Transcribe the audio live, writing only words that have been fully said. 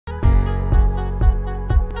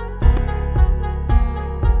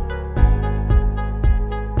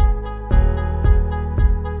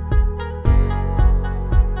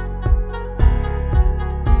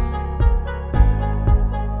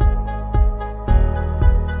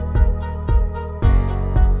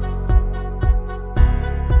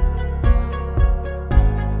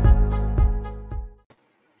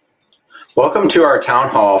Welcome to our town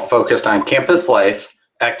hall focused on campus life,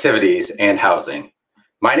 activities, and housing.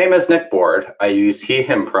 My name is Nick Board. I use he,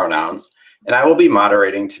 him pronouns, and I will be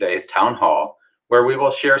moderating today's town hall, where we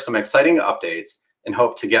will share some exciting updates and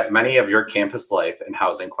hope to get many of your campus life and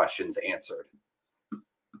housing questions answered.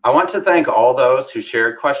 I want to thank all those who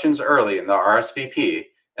shared questions early in the RSVP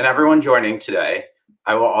and everyone joining today.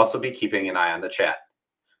 I will also be keeping an eye on the chat.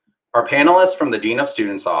 Our panelists from the Dean of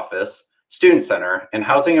Students Office, Student Center, and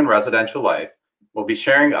Housing and Residential Life will be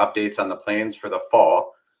sharing updates on the plans for the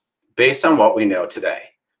fall based on what we know today.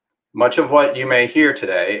 Much of what you may hear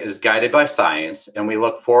today is guided by science, and we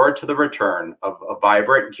look forward to the return of a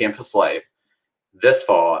vibrant campus life this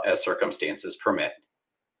fall as circumstances permit.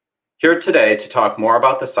 Here today to talk more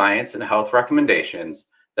about the science and health recommendations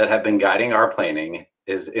that have been guiding our planning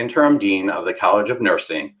is Interim Dean of the College of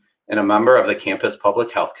Nursing and a member of the Campus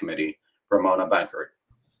Public Health Committee, Ramona Benkert.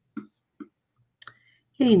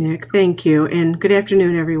 Hey, Nick, thank you. And good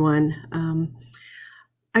afternoon, everyone.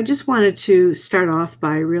 I just wanted to start off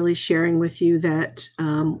by really sharing with you that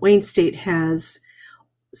Wayne State has,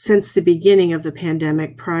 since the beginning of the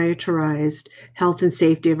pandemic, prioritized health and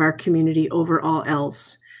safety of our community over all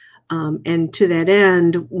else. And to that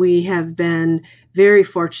end, we have been very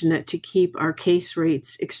fortunate to keep our case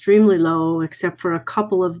rates extremely low, except for a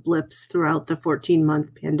couple of blips throughout the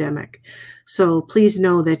 14-month pandemic. So please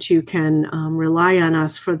know that you can rely on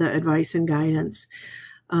us for the advice and guidance.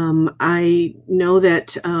 I know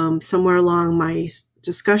that somewhere along my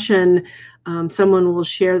discussion, someone will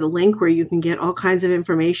share the link where you can get all kinds of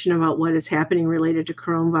information about what is happening related to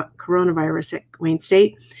coronavirus at Wayne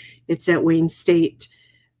State. It's at Wayne State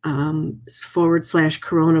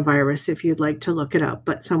 /coronavirus if you'd like to look it up,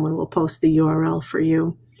 but someone will post the URL for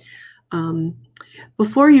you.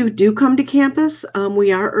 Before you do come to campus,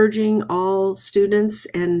 we are urging all students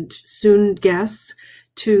and soon guests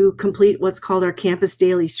to complete what's called our Campus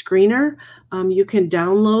Daily Screener. You can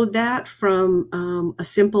download that from a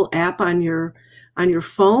simple app on your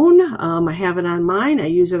phone. I have it on mine. I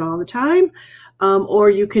use it all the time. Or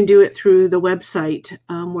you can do it through the website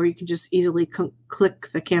where you can just easily click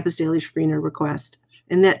the Campus Daily Screener request.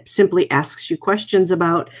 And that simply asks you questions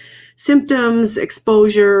about symptoms,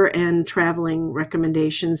 exposure, and traveling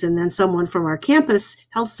recommendations. And then someone from our campus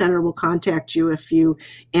health center will contact you if you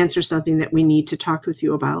answer something that we need to talk with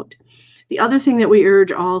you about. The other thing that we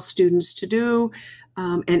urge all students to do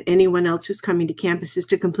and anyone else who's coming to campus is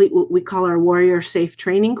to complete what we call our Warrior Safe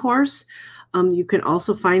Training course. You can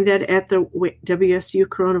also find that at the WSU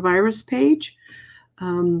coronavirus page.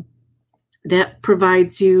 That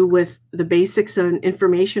provides you with the basics and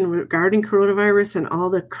information regarding coronavirus and all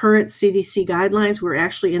the current CDC guidelines. We're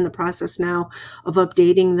actually in the process now of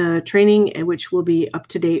updating the training, which will be up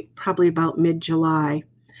to date probably about mid-July.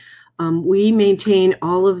 We maintain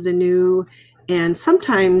all of the new and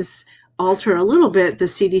sometimes alter a little bit the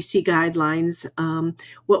CDC guidelines.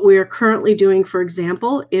 What we are currently doing, for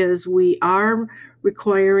example, is we are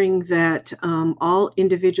requiring that all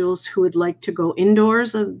individuals who would like to go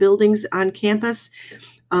indoors of buildings on campus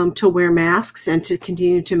to wear masks and to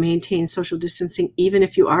continue to maintain social distancing, even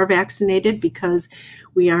if you are vaccinated, because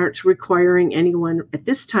we aren't requiring anyone at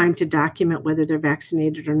this time to document whether they're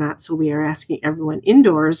vaccinated or not. So we are asking everyone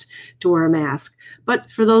indoors to wear a mask.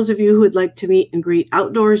 But for those of you who would like to meet and greet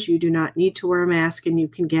outdoors, you do not need to wear a mask and you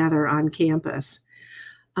can gather on campus.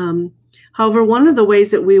 However, one of the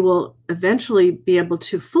ways that we will eventually be able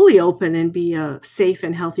to fully open and be a safe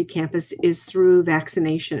and healthy campus is through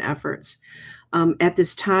vaccination efforts. At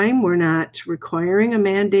this time, we're not requiring a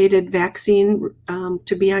mandated vaccine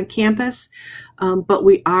to be on campus, but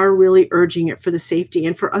we are really urging it for the safety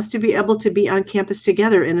and for us to be able to be on campus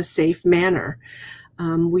together in a safe manner.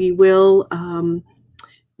 We will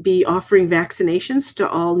be offering vaccinations to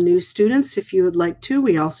all new students if you would like to.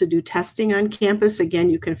 We also do testing on campus. Again,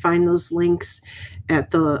 you can find those links at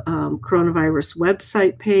the coronavirus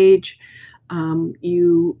website page.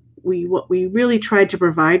 What we really tried to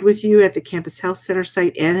provide with you at the Campus Health Center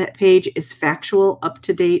site and that page is factual,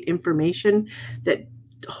 up-to-date information that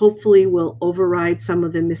hopefully will override some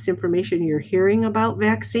of the misinformation you're hearing about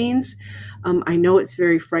vaccines. I know it's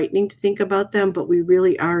very frightening to think about them, but we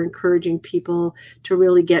really are encouraging people to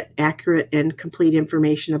really get accurate and complete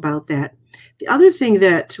information about that. The other thing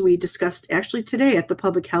that we discussed actually today at the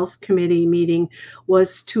Public Health Committee meeting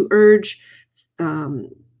was to urge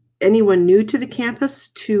anyone new to the campus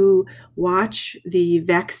to watch the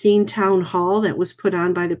vaccine town hall that was put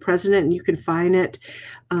on by the president, and you can find it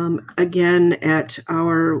again at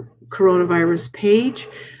our coronavirus page.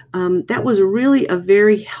 That was really a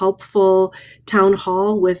very helpful town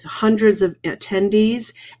hall with hundreds of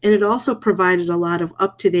attendees, and it also provided a lot of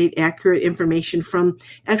up-to-date, accurate information from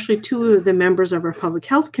actually two of the members of our Public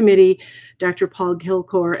Health Committee, Dr. Paul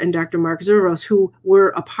Gilcor and Dr. Mark Zervos, who were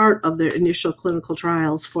a part of the initial clinical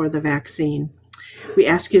trials for the vaccine. We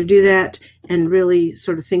ask you to do that and really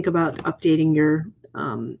sort of think about updating your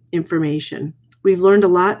information. We've learned a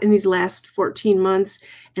lot in these last 14 months,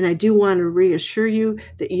 and I do want to reassure you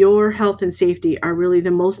that your health and safety are really the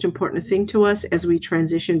most important thing to us as we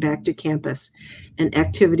transition back to campus and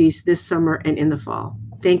activities this summer and in the fall.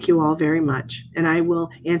 Thank you all very much, and I will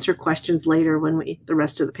answer questions later when the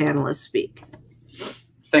rest of the panelists speak.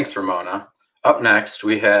 Thanks, Ramona. Up next,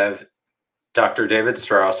 we have Dr. David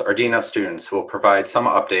Strauss, our Dean of Students, who will provide some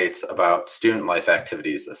updates about student life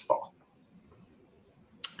activities this fall.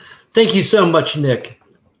 Thank you so much, Nick.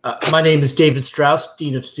 My name is David Strauss,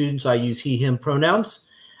 Dean of Students. I use he, him pronouns.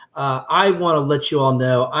 I want to let you all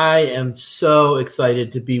know I am so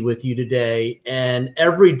excited to be with you today, and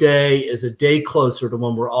every day is a day closer to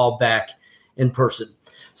when we're all back in person.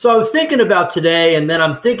 So I was thinking about today, and then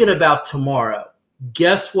I'm thinking about tomorrow.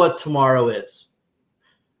 Guess what tomorrow is?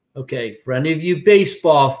 Okay, for any of you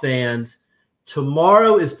baseball fans,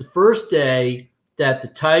 tomorrow is the first day that the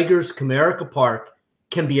Tigers Comerica Park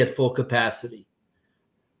can be at full capacity.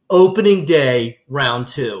 Opening day, round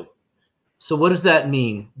 2. So what does that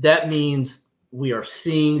mean? That means we are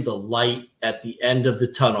seeing the light at the end of the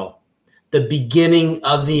tunnel, the beginning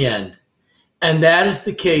of the end. And that is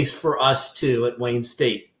the case for us too at Wayne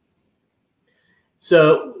State.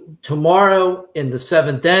 So tomorrow in the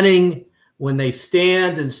 7th inning, when they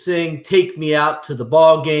stand and sing "Take Me Out to the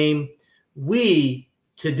Ball Game," we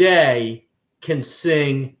today can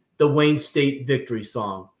sing the Wayne State victory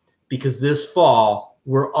song, because this fall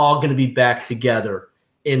we're all going to be back together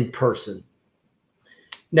in person.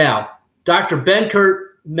 Now, Dr.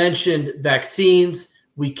 Benkert mentioned vaccines.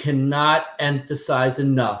 We cannot emphasize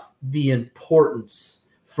enough the importance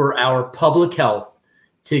for our public health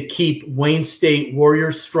to keep Wayne State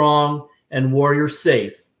warriors strong and warriors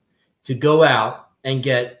safe to go out and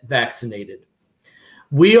get vaccinated.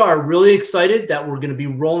 We are really excited that we're going to be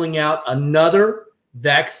rolling out another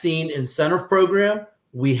vaccine incentive program.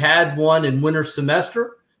 We had one in winter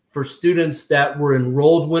semester for students that were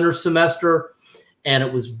enrolled winter semester, and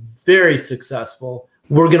it was very successful.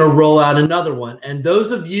 We're going to roll out another one. And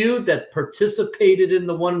those of you that participated in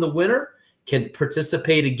the one in the winter can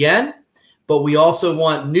participate again. But we also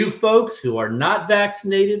want new folks who are not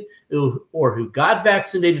vaccinated or who got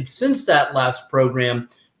vaccinated since that last program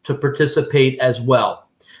to participate as well.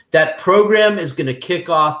 That program is going to kick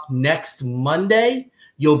off next Monday.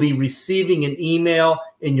 You'll be receiving an email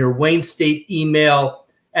in your Wayne State email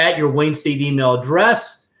at your Wayne State email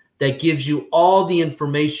address that gives you all the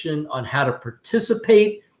information on how to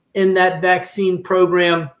participate in that vaccine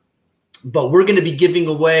program. But we're going to be giving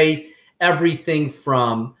away everything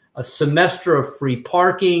from a semester of free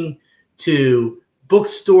parking to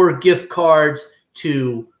bookstore gift cards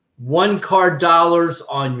to one-card dollars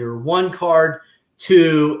on your one card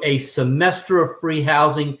to a semester of free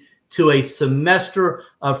housing to a semester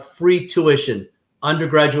of free tuition,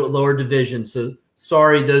 undergraduate lower division. So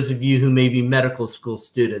sorry, those of you who may be medical school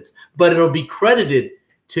students, but it'll be credited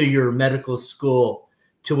to your medical school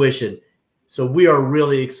tuition. So we are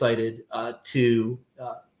really excited to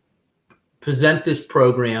present this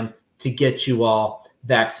program to get you all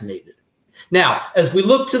vaccinated. Now, as we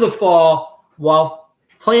look to the fall, while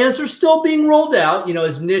plans are still being rolled out, you know,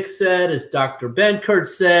 as Nick said, as Dr. Benkert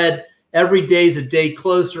said, every day is a day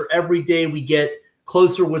closer. Every day we get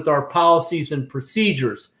closer with our policies and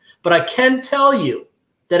procedures. But I can tell you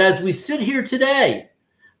that as we sit here today,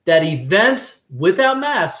 that events without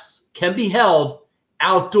masks can be held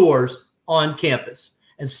outdoors on campus.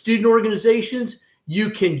 And student organizations,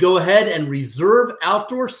 you can go ahead and reserve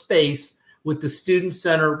outdoor space with the Student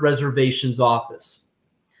Center Reservations Office.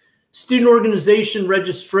 Student organization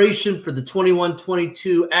registration for the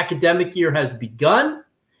 21-22 academic year has begun,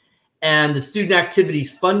 and the Student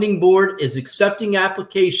Activities Funding Board is accepting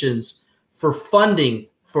applications for funding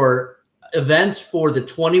for events for the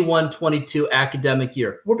 21-22 academic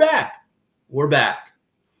year. We're back. We're back.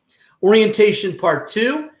 Orientation Part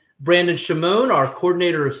 2. Brandon Shimon, our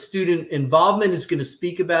coordinator of student involvement, is going to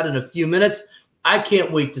speak about in a few minutes. I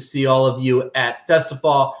can't wait to see all of you at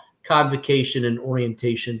Festival, Convocation, and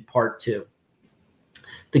Orientation Part 2.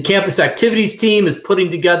 The campus activities team is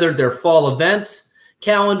putting together their fall events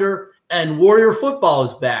calendar, and Warrior football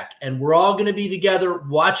is back. And we're all going to be together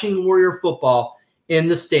watching Warrior football in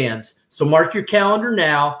the stands. So mark your calendar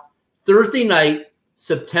now. Thursday night,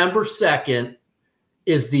 September 2nd,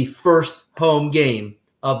 is the first home game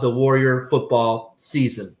of the Warrior football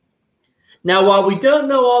season. Now, while we don't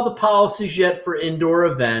know all the policies yet for indoor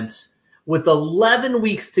events, with 11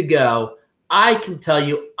 weeks to go, I can tell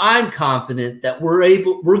you I'm confident that we're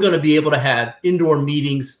going to be able to have indoor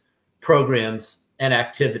meetings, programs, and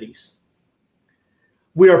activities.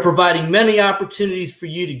 We are providing many opportunities for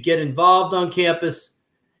you to get involved on campus.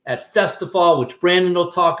 At Festival, which Brandon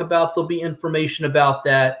will talk about, there'll be information about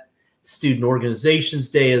that. Student Organizations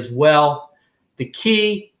Day as well. The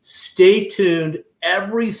key, stay tuned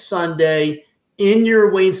every Sunday in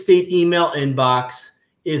your Wayne State email inbox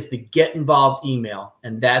is the Get Involved email,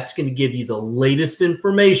 and that's going to give you the latest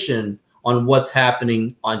information on what's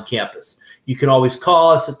happening on campus. You can always call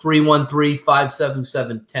us at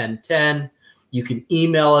 313-577-1010. You can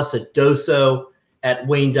email us at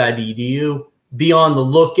doso@wayne.edu. Be on the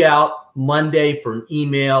lookout Monday for an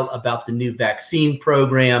email about the new vaccine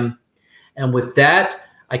program. And with that,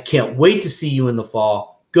 I can't wait to see you in the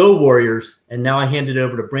fall. Go Warriors. And now I hand it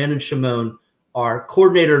over to Brandon Shimon, our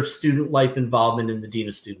coordinator of student life involvement in the Dean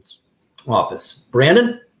of Students office.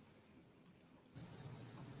 Brandon?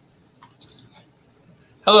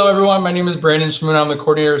 Hello, everyone. My name is Brandon Shimon. I'm the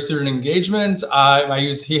coordinator of student engagement. I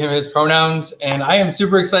use he, him, his pronouns, and I am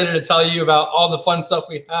super excited to tell you about all the fun stuff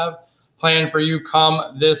we have planned for you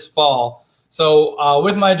come this fall. So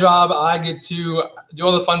with my job, I get to do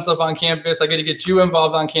all the fun stuff on campus. I get to get you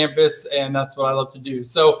involved on campus, and that's what I love to do.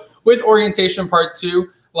 So with orientation part 2,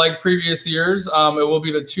 like previous years, it will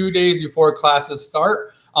be the 2 days before classes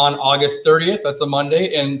start on August 30th. That's a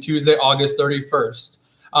Monday, and Tuesday, August 31st.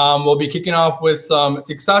 We'll be kicking off with some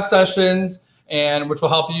success sessions, and which will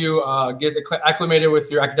help you get acclimated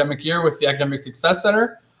with your academic year with the Academic Success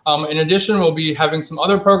Center. In addition, we'll be having some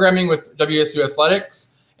other programming with WSU Athletics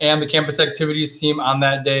and the campus activities team on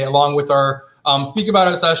that day, along with our Speak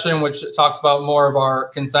About It session, which talks about more of our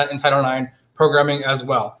consent and Title IX programming as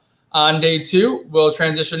well. On day 2, we'll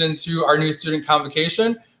transition into our new student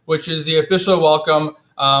convocation, which is the official welcome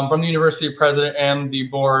from the university president and the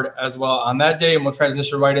board as well on that day. And we'll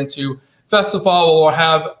transition right into Festival. We'll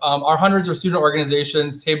have our hundreds of student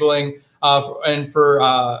organizations tabling and for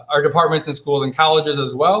our departments and schools and colleges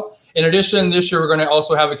as well. In addition, this year, we're going to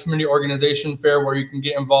also have a community organization fair where you can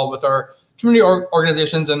get involved with our community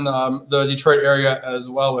organizations in the Detroit area as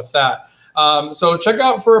well with that. So check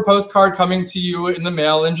out for a postcard coming to you in the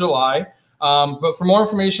mail in July. But for more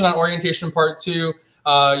information on orientation part 2,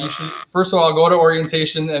 you should, first of all, go to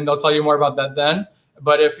orientation and they'll tell you more about that then.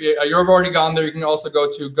 But if you've already gone there, you can also go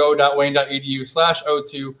to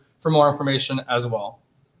go.wayne.edu/O2 for more information as well.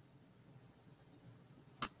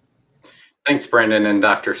 Thanks, Brandon and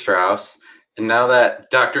Dr. Strauss. And now that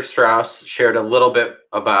Dr. Strauss shared a little bit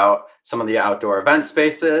about some of the outdoor event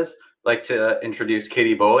spaces, I'd like to introduce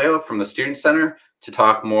Katie Bolio from the Student Center to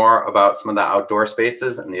talk more about some of the outdoor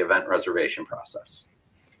spaces and the event reservation process.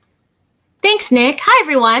 Thanks, Nick. Hi,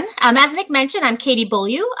 everyone. As Nick mentioned, I'm Katie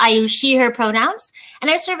Bolio. I use she, her pronouns, and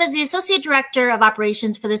I serve as the Associate Director of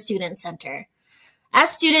Operations for the Student Center. As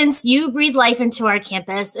students, you breathe life into our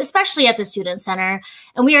campus, especially at the Student Center,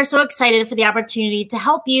 and we are so excited for the opportunity to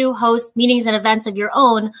help you host meetings and events of your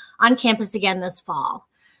own on campus again this fall.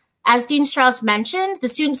 As Dean Strauss mentioned, the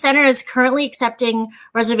Student Center is currently accepting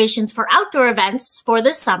reservations for outdoor events for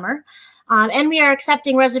this summer, and we are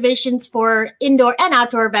accepting reservations for indoor and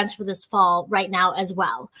outdoor events for this fall right now as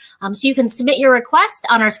well. So you can submit your request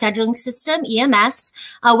on our scheduling system, EMS,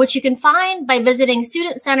 which you can find by visiting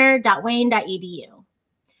studentcenter.wayne.edu.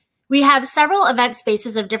 We have several event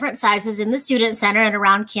spaces of different sizes in the Student Center and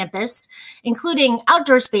around campus, including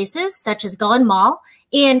outdoor spaces such as Gullen Mall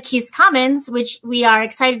and Keys Commons, which we are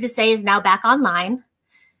excited to say is now back online.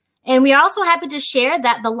 And we are also happy to share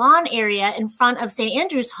that the lawn area in front of St.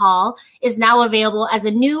 Andrew's Hall is now available as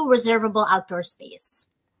a new reservable outdoor space.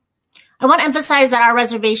 I want to emphasize that our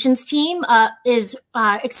reservations team is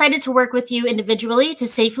excited to work with you individually to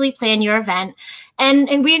safely plan your event.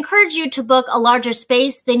 And we encourage you to book a larger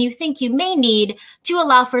space than you think you may need to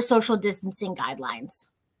allow for social distancing guidelines.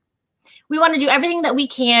 We want to do everything that we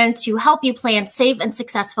can to help you plan safe and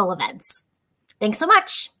successful events. Thanks so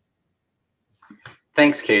much.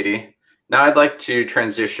 Thanks, Katie. Now I'd like to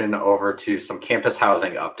transition over to some campus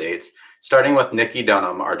housing updates, starting with Nikki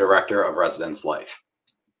Dunham, our Director of Residence Life.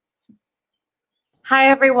 Hi,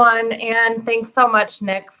 everyone, and thanks so much,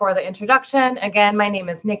 Nick, for the introduction. Again, my name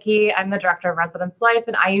is Nikki. I'm the Director of Residence Life,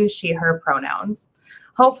 and I use she, her pronouns.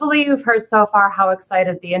 Hopefully, you've heard so far how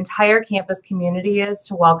excited the entire campus community is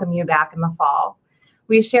to welcome you back in the fall.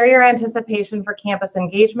 We share your anticipation for campus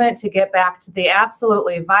engagement to get back to the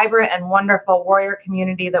absolutely vibrant and wonderful Warrior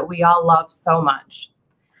community that we all love so much.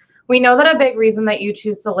 We know that a big reason that you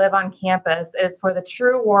choose to live on campus is for the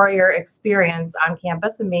true warrior experience on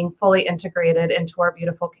campus and being fully integrated into our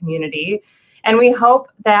beautiful community. And we hope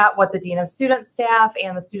that what the Dean of Student Staff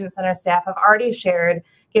and the Student Center staff have already shared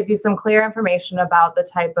gives you some clear information about the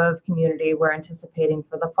type of community we're anticipating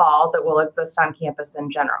for the fall that will exist on campus in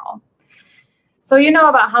general. So you know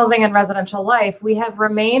about housing and residential life, we have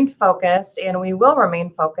remained focused and we will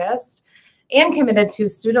remain focused and committed to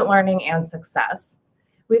student learning and success.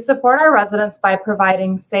 We support our residents by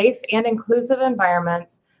providing safe and inclusive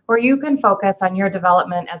environments where you can focus on your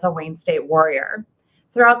development as a Wayne State warrior.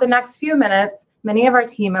 Throughout the next few minutes, many of our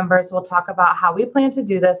team members will talk about how we plan to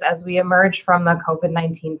do this as we emerge from the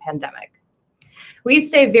COVID-19 pandemic. We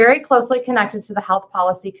stay very closely connected to the Health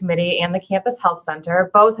Policy Committee and the Campus Health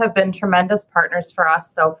Center. Both have been tremendous partners for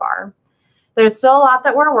us so far. There's still a lot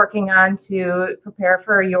that we're working on to prepare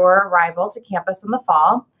for your arrival to campus in the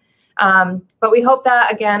fall. But we hope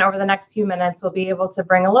that, again, over the next few minutes, we'll be able to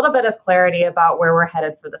bring a little bit of clarity about where we're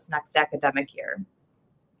headed for this next academic year.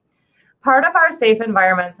 Part of our safe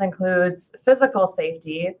environments includes physical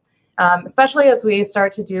safety, especially as we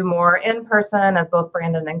start to do more in person, as both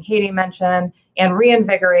Brandon and Katie mentioned, and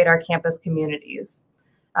reinvigorate our campus communities.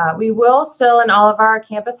 We will still, in all of our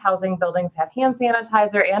campus housing buildings, have hand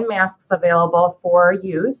sanitizer and masks available for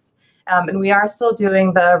use. And we are still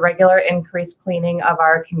doing the regular increased cleaning of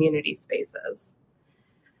our community spaces.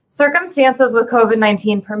 Circumstances with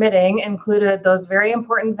COVID-19 permitting included those very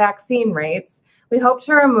important vaccine rates. We hope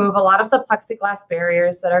to remove a lot of the plexiglass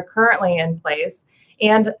barriers that are currently in place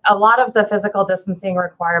and a lot of the physical distancing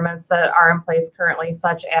requirements that are in place currently,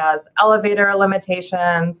 such as elevator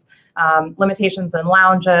limitations, limitations in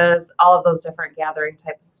lounges, all of those different gathering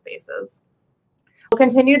types of spaces. We'll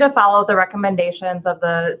continue to follow the recommendations of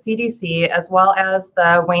the CDC as well as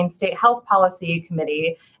the Wayne State Health Policy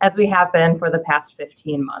Committee as we have been for the past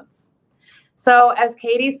 15 months. So as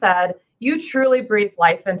Katie said, you truly breathe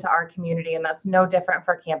life into our community, and that's no different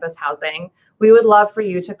for campus housing. We would love for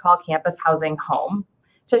you to call campus housing home.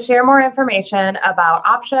 To share more information about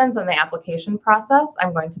options and the application process,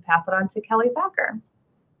 I'm going to pass it on to Kelly Thacker.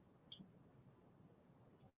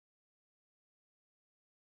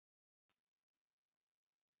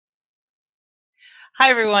 Hi,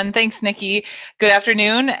 everyone. Thanks, Nikki. Good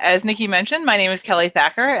afternoon. As Nikki mentioned, my name is Kelly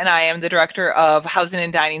Thacker, and I am the Director of Housing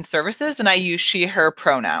and Dining Services, and I use she, her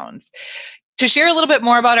pronouns. To share a little bit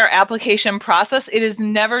more about our application process, it is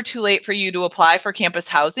never too late for you to apply for campus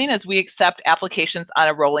housing as we accept applications on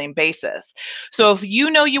a rolling basis. So if you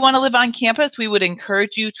know you want to live on campus, we would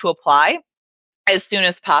encourage you to apply as soon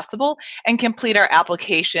as possible and complete our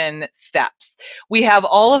application steps. We have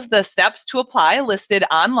all of the steps to apply listed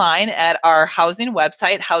online at our housing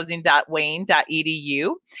website,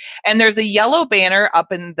 housing.wayne.edu. And there's a yellow banner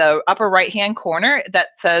up in the upper right-hand corner that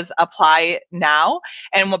says apply now.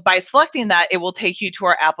 And by selecting that, it will take you to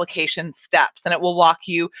our application steps, and it will walk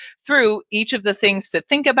you through each of the things to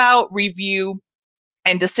think about, review,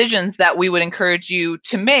 and decisions that we would encourage you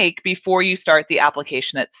to make before you start the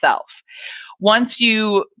application itself. Once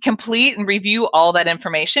you complete and review all that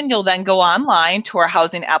information, you'll then go online to our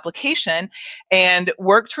housing application and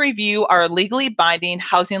work to review our legally binding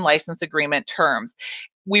housing license agreement terms.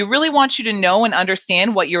 We really want you to know and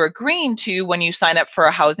understand what you're agreeing to when you sign up for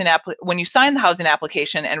a housing when you sign the housing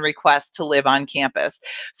application and request to live on campus.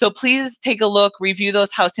 So please take a look, review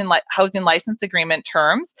those housing license agreement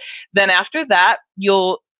terms. Then after that,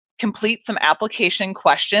 you'll complete some application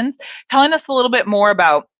questions, telling us a little bit more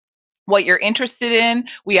about what you're interested in.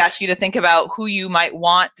 We ask you to think about who you might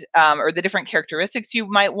want or the different characteristics you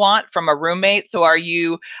might want from a roommate. So are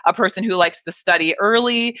you a person who likes to study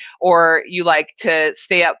early, or you like to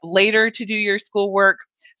stay up later to do your schoolwork?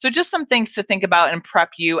 So just some things to think about and prep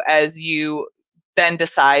you as you then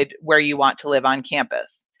decide where you want to live on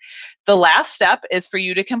campus. The last step is for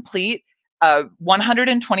you to complete a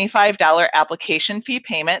 $125 application fee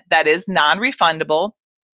payment that is non-refundable.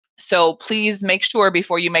 So please make sure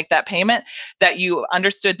before you make that payment that you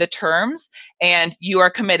understood the terms and you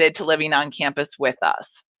are committed to living on campus with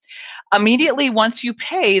us. Immediately once you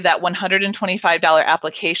pay that $125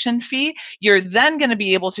 application fee, you're then going to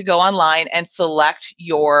be able to go online and select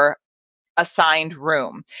your assigned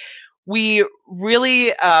room. We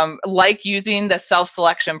really like using the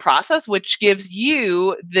self-selection process, which gives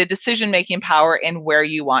you the decision-making power in where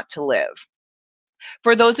you want to live.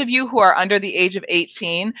 For those of you who are under the age of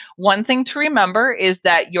 18, one thing to remember is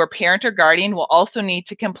that your parent or guardian will also need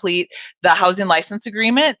to complete the housing license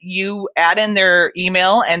agreement. You add in their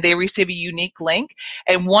email and they receive a unique link.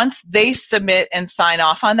 And once they submit and sign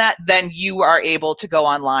off on that, then you are able to go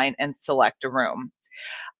online and select a room.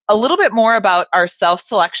 a little bit more about our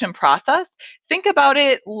self-selection process. Think about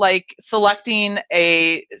it like selecting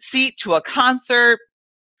a seat to a concert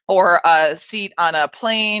or a seat on a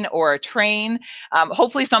plane or a train.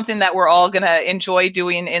 Hopefully something that we're all going to enjoy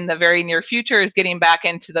doing in the very near future is getting back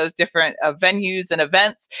into those different venues and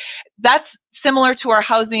events. That's similar to our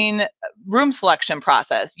housing room selection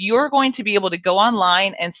process. You're going to be able to go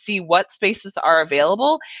online and see what spaces are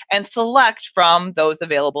available and select from those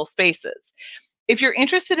available spaces. If you're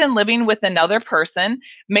interested in living with another person,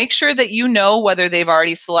 make sure that you know whether they've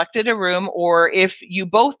already selected a room or if you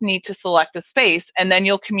both need to select a space, and then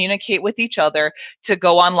you'll communicate with each other to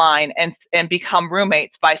go online and become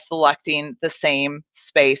roommates by selecting the same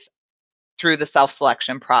space through the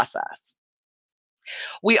self-selection process.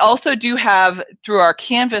 We also do have, through our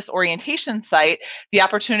Canvas orientation site, the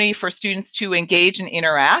opportunity for students to engage and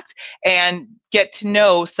interact and get to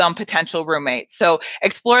know some potential roommates. So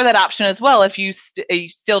explore that option as well if you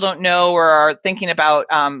still don't know or are thinking about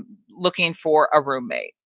looking for a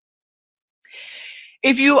roommate.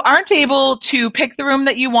 If you aren't able to pick the room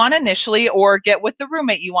that you want initially or get with the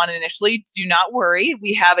roommate you want initially, do not worry.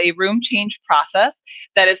 We have a room change process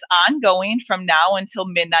that is ongoing from now until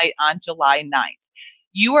midnight on July 9th.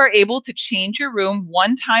 You are able to change your room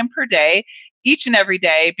one time per day, each and every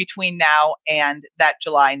day between now and that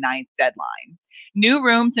July 9th deadline. New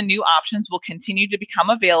rooms and new options will continue to become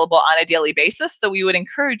available on a daily basis, so we would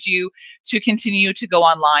encourage you to continue to go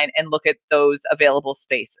online and look at those available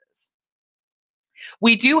spaces.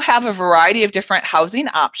 We do have a variety of different housing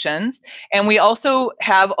options, and we also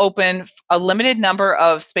have open a limited number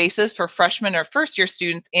of spaces for freshmen or first-year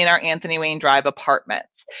students in our Anthony Wayne Drive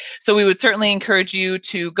apartments. So we would certainly encourage you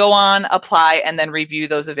to go on, apply, and then review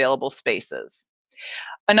those available spaces.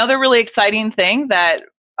 Another really exciting thing that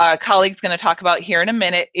a colleague's going to talk about here in a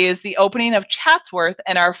minute is the opening of Chatsworth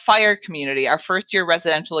and our fire community, our first-year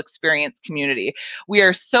residential experience community. We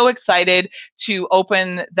are so excited to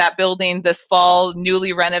open that building this fall,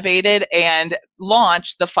 newly renovated, and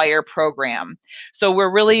launch the fire program. So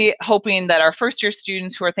we're really hoping that our first-year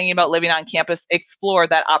students who are thinking about living on campus explore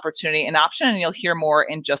that opportunity and option, and you'll hear more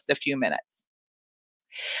in just a few minutes.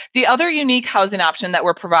 The other unique housing option that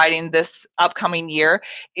we're providing this upcoming year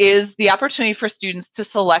is the opportunity for students to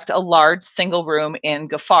select a large single room in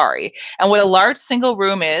Ghaffari. And what a large single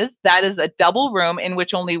room is, that is a double room in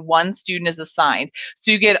which only one student is assigned.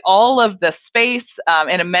 So you get all of the space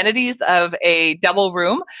and amenities of a double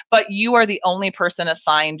room, but you are the only person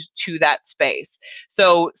assigned to that space.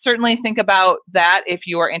 So certainly think about that if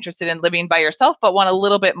you are interested in living by yourself, but want a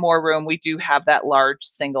little bit more room. We do have that large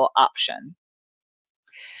single option.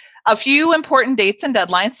 A few important dates and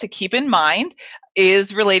deadlines to keep in mind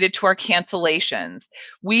is related to our cancellations.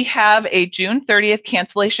 We have a June 30th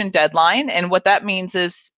cancellation deadline, and what that means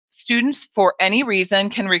is students for any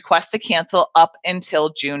reason can request to cancel up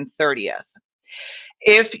until June 30th.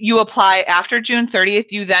 If you apply after June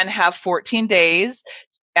 30th, you then have 14 days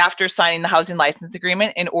after signing the housing license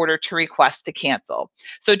agreement in order to request to cancel.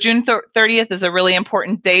 So June 30th is a really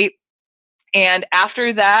important date. And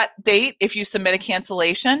after that date, if you submit a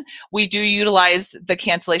cancellation, we do utilize the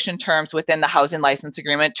cancellation terms within the housing license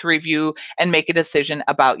agreement to review and make a decision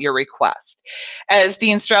about your request. As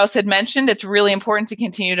Dean Strauss had mentioned, it's really important to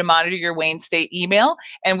continue to monitor your Wayne State email,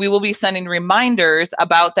 and we will be sending reminders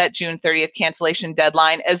about that June 30th cancellation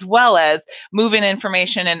deadline, as well as move-in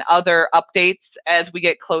information and other updates as we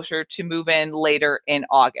get closer to move-in later in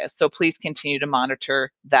August. So please continue to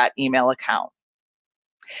monitor that email account.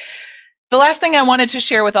 The last thing I wanted to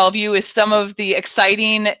share with all of you is some of the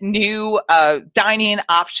exciting new dining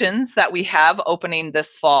options that we have opening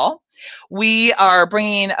this fall. We are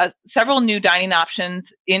bringing several new dining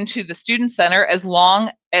options into the Student Center as well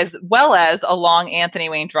as along Anthony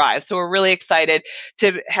Wayne Drive. So we're really excited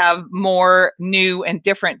to have more new and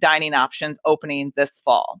different dining options opening this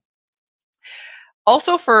fall.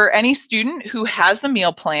 Also, for any student who has a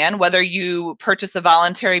meal plan, whether you purchase a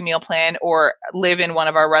voluntary meal plan or live in one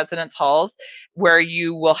of our residence halls where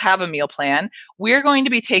you will have a meal plan, we're going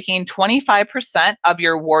to be taking 25% of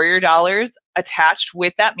your Warrior dollars attached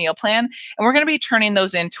with that meal plan, and we're going to be turning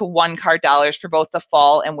those into one-card dollars for both the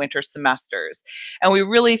fall and winter semesters. And we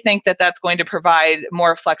really think that that's going to provide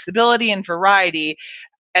more flexibility and variety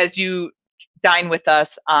as you dine with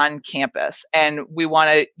us on campus, and we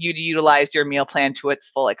want you to utilize your meal plan to its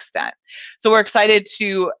full extent. So we're excited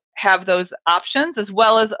to have those options, as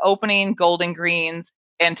well as opening Golden Greens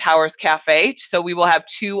and Towers Cafe. So we will have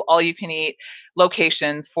 2 all-you-can-eat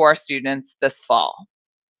locations for our students this fall.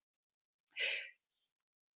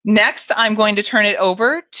 Next, I'm going to turn it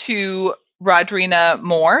over to Rodrina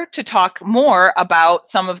Moore to talk more about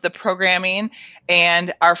some of the programming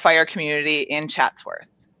and our fire community in Chatsworth.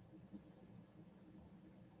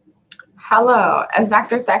 Hello, as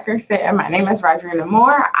Dr. Thacker said, my name is Rodrina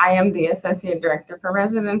Moore. I am the Associate Director for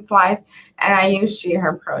Residence Life, and I use she,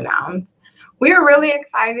 her pronouns. We are really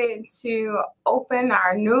excited to open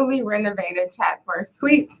our newly renovated Chatsworth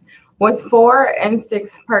Suites with 4- and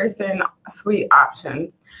 6-person suite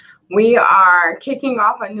options. We are kicking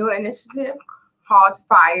off a new initiative called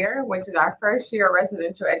FIRE, which is our first-year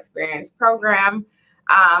residential experience program.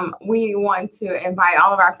 We want to invite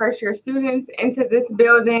all of our first-year students into this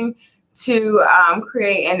building to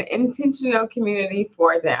create an intentional community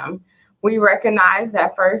for them. We recognize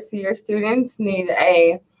that first-year students need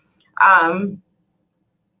a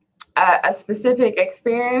specific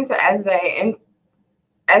experience as they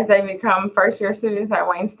become first-year students at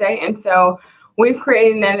Wayne State, and so we've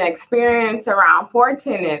created an experience around 4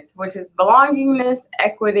 tenets, which is belongingness,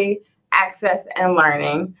 equity, access, and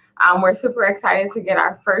learning. We're super excited to get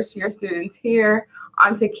our first-year students here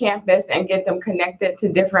onto campus and get them connected to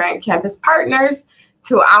different campus partners,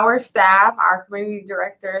 to our staff, our community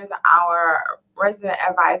directors, our resident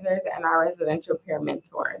advisors, and our residential peer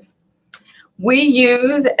mentors. We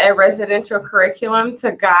use a residential curriculum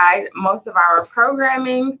to guide most of our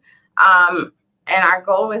programming, and our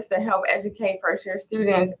goal is to help educate first-year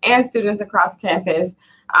students and students across campus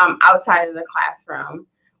outside of the classroom.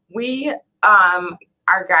 We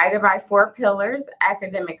are guided by 4 pillars: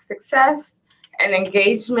 academic success and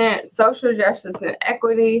engagement, social justice and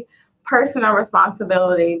equity, personal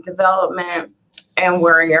responsibility, development, and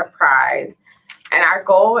warrior pride. And our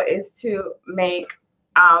goal is to make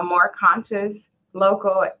more conscious,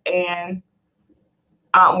 local, and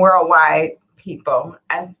worldwide people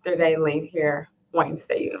after they leave here, Wayne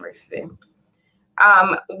State University.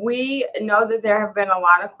 We know that there have been a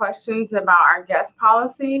lot of questions about our guest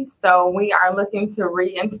policy, so we are looking to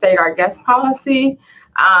reinstate our guest policy,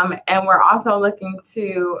 and we're also looking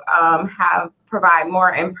to provide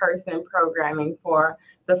more in-person programming for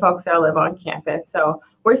the folks that live on campus. So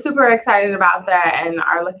we're super excited about that and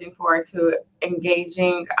are looking forward to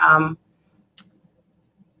engaging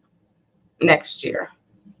next year.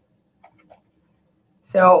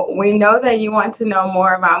 So we know that you want to know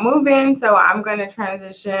more about move-in, so I'm going to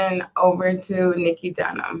transition over to Nikki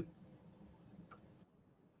Dunham.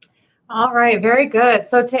 All right, very good.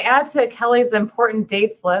 So to add to Kelly's important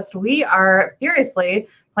dates list, we are furiously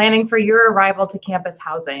planning for your arrival to campus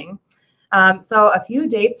housing. So a few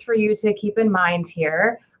dates for you to keep in mind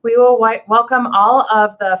here. We will welcome all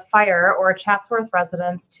of the FIRE or Chatsworth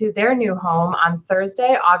residents to their new home on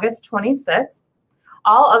Thursday, August 26th.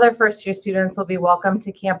 All other first-year students will be welcome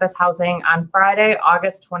to campus housing on Friday,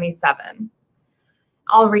 August 27th.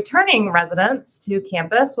 All returning residents to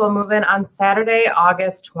campus will move in on Saturday,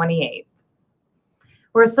 August 28th.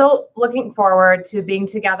 We're still looking forward to being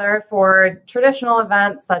together for traditional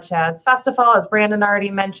events such as Festival, as Brandon already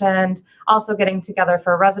mentioned, also getting together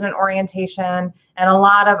for resident orientation, and a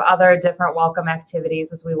lot of other different welcome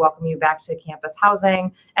activities as we welcome you back to campus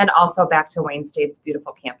housing and also back to Wayne State's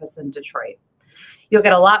beautiful campus in Detroit. You'll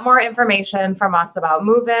get a lot more information from us about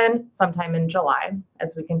move-in sometime in July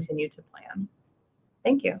as we continue to plan.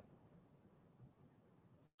 Thank you.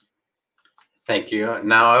 Thank you.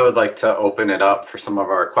 Now I would like to open it up for some of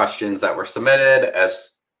our questions that were submitted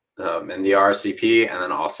as in the RSVP and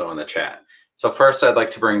then also in the chat. So first I'd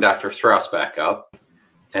like to bring Dr. Strauss back up.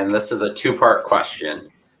 And this is a 2-part question.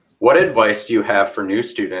 What advice do you have for new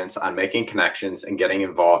students on making connections and getting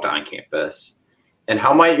involved on campus? And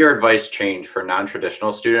how might your advice change for a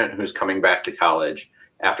non-traditional student who's coming back to college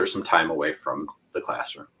after some time away from the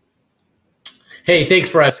classroom? Hey, thanks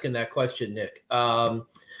for asking that question, Nick.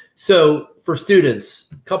 So for students,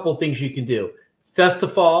 a couple of things you can do.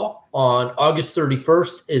 Festival on August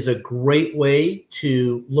 31st is a great way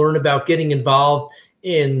to learn about getting involved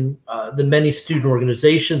in the many student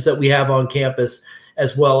organizations that we have on campus,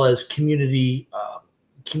 as well as community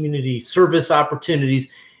service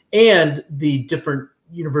opportunities and the different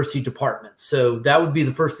university departments. So that would be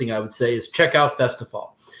the first thing I would say is check out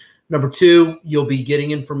Festival. Number 2, you'll be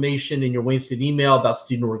getting information in your Wayne State email about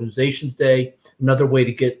Student Organizations Day, another way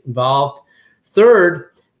to get involved. Third,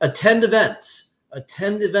 attend events.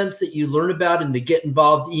 Attend events that you learn about in the Get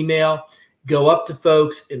Involved email. Go up to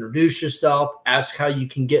folks, introduce yourself, ask how you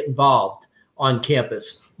can get involved on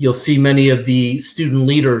campus. You'll see many of the student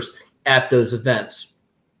leaders at those events.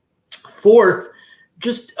 Fourth,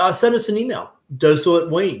 just send us an email,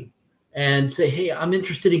 doso@wayne, and say, hey, I'm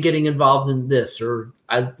interested in getting involved in this, or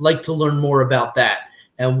I'd like to learn more about that,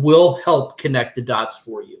 and we'll help connect the dots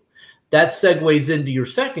for you. That segues into your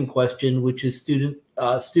second question, which is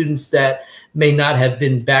students that may not have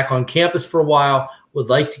been back on campus for a while, would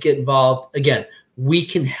like to get involved. Again, we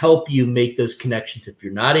can help you make those connections. If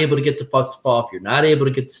you're not able to get to FESTIVAL, if you're not able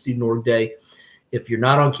to get to Student Org Day, if you're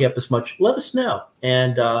not on campus much, let us know,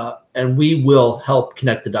 and we will help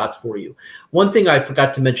connect the dots for you. One thing I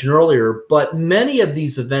forgot to mention earlier, but many of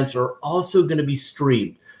these events are also going to be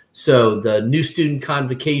streamed. So the new student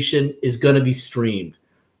convocation is going to be streamed.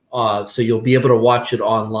 So you'll be able to watch it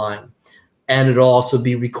online. And it'll also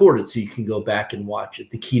be recorded, so you can go back and watch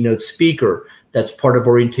it. The keynote speaker, that's part of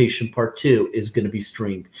Orientation Part 2, is going to be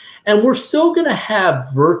streamed. And we're still going to have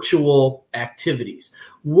virtual activities.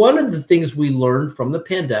 One of the things we learned from the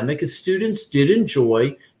pandemic is students did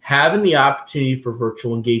enjoy having the opportunity for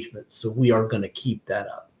virtual engagement. So we are going to keep that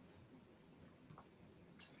up.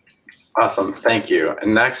 Awesome. Thank you.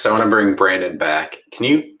 And next, I want to bring Brandon back. Can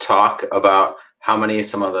you talk about how many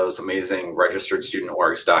some of those amazing registered student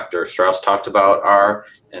orgs Dr. Strauss talked about are,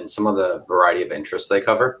 and some of the variety of interests they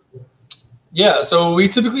cover? Yeah, so we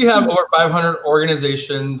typically have over 500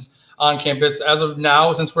 organizations on campus. As of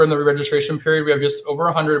now, since we're in the re-registration period, we have just over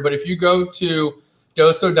 100. But if you go to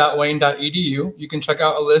doso.wayne.edu, you can check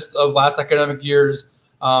out a list of last academic year's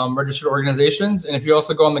registered organizations. And if you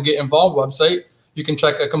also go on the Get Involved website, you can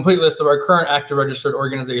check a complete list of our current active registered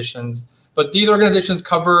organizations. But these organizations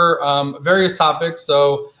cover various topics,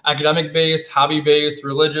 so academic-based, hobby-based,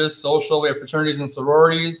 religious, social. We have fraternities and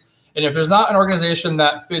sororities. And if there's not an organization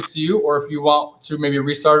that fits you, or if you want to maybe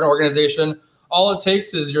restart an organization, all it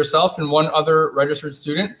takes is yourself and one other registered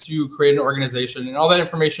student to create an organization. And all that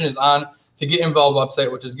information is on the Get Involved website,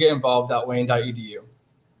 which is getinvolved.wayne.edu.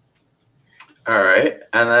 All right.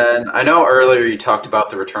 And then I know earlier you talked about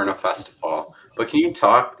the return of FESTIVAL, but can you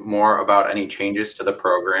talk more about any changes to the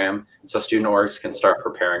program so student orgs can start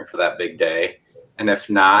preparing for that big day? And if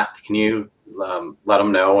not, can you let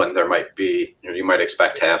them know when there might be, you might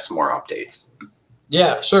expect to have some more updates?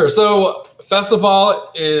 Yeah, sure. So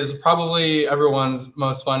FESTIVAL is probably everyone's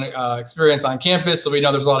most fun experience on campus. So we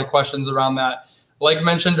know there's a lot of questions around that. Like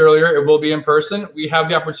mentioned earlier, it will be in person. We have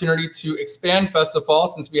the opportunity to expand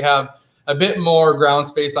FESTIVAL since we have a bit more ground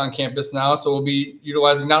space on campus now. So we'll be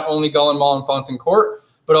utilizing not only Gullen Mall and Fountain Court,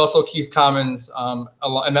 but also Keys Commons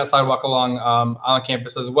and that sidewalk along on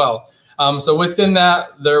campus as well. So within that,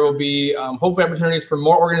 there will be hopefully opportunities for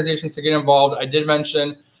more organizations to get involved. I did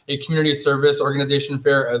mention a community service organization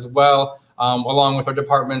fair as well, along with our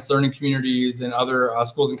departments, learning communities, and other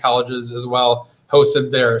schools and colleges as well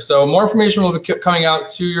hosted there. So more information will be coming out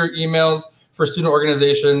to your emails for student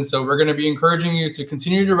organizations. So we're going to be encouraging you to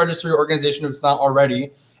continue to register your organization if it's not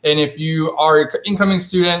already. And if you are an incoming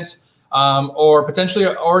student or potentially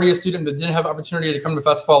already a student that didn't have opportunity to come to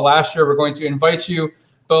FESTIVAL last year, we're going to invite you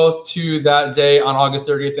both to that day on August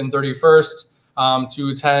 30th and 31st to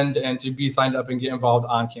attend and to be signed up and get involved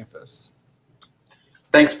on campus.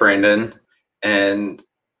 Thanks, Brandon. And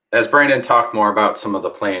as Brandon talked more about some of the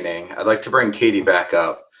planning, I'd like to bring Katie back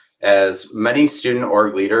up, as many student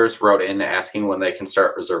org leaders wrote in asking when they can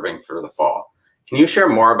start reserving for the fall. Can you share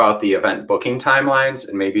more about the event booking timelines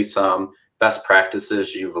and maybe some best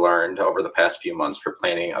practices you've learned over the past few months for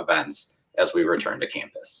planning events as we return to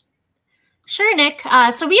campus? Sure, Nick.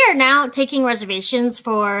 So we are now taking reservations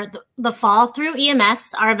for the fall through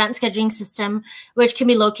EMS, our event scheduling system, which can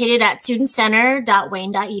be located at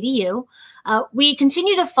studentcenter.wayne.edu. We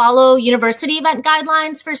continue to follow university event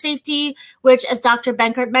guidelines for safety, which, as Dr.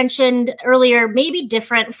 Benkert mentioned earlier, may be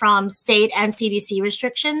different from state and CDC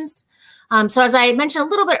restrictions. So as I mentioned a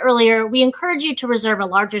little bit earlier, we encourage you to reserve a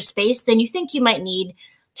larger space than you think you might need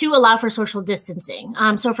to allow for social distancing.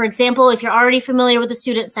 So for example, if you're already familiar with the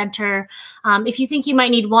student center, if you think you might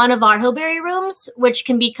need one of our Hillberry rooms, which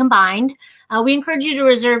can be combined, we encourage you to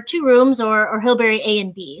reserve 2 rooms or Hillberry A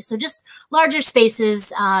and B. So just larger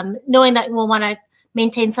spaces, knowing that we'll want to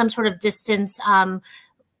maintain some sort of distance,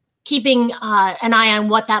 keeping an eye on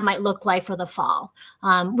what that might look like for the fall.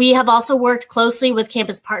 We have also worked closely with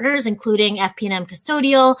campus partners, including FP&M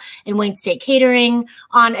Custodial and Wayne State Catering,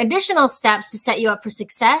 on additional steps to set you up for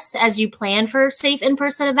success as you plan for safe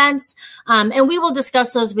in-person events. And we will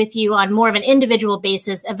discuss those with you on more of an individual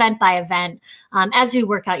basis, event by event, as we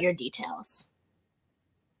work out your details.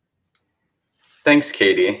 Thanks,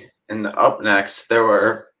 Katie. And up next, there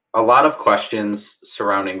were a lot of questions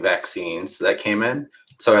surrounding vaccines that came in.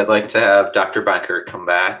 So I'd like to have Dr. Benkert come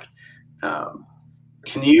back.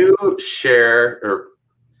 Can you share, or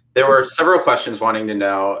there were several questions wanting to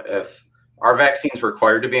know if are vaccines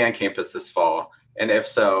required to be on campus this fall? And if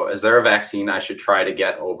so, is there a vaccine I should try to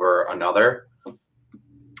get over another?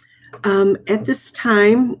 At this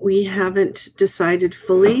time, we haven't decided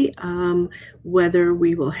fully whether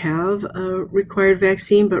we will have a required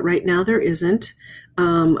vaccine, but right now there isn't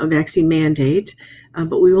a vaccine mandate,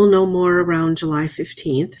 but we will know more around July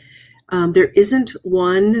 15th. There isn't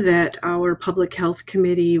one that our Public Health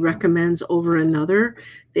Committee recommends over another.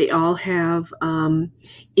 They all have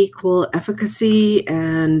equal efficacy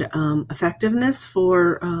and effectiveness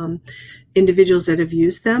for individuals that have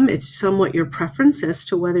used them. It's somewhat your preference as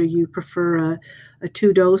to whether you prefer a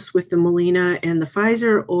 2-dose with the Molina and the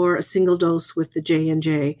Pfizer or a single dose with the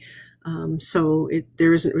J&J. So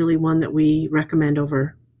there isn't really one that we recommend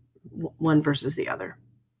over one versus the other.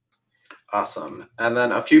 Awesome. And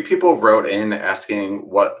then a few people wrote in asking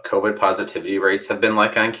what COVID positivity rates have been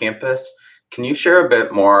like on campus. Can you share a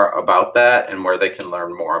bit more about that and where they can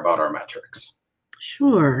learn more about our metrics?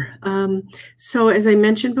 Sure. So as I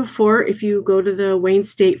mentioned before, if you go to the Wayne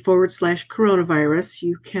State /coronavirus,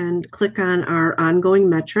 you can click on our ongoing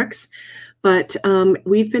metrics. But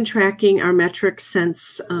we've been tracking our metrics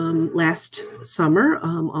since last summer,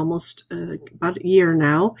 almost about a year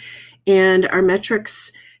now. And our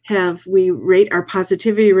metrics we rate our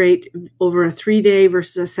positivity rate over a 3-day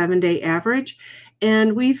versus a 7-day average.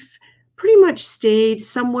 And we've pretty much stayed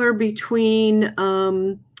somewhere between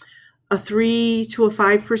a 3 to a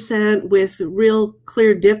 5% with real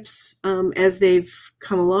clear dips as they've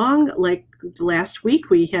come along. Like last week,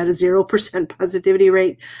 we had a 0% positivity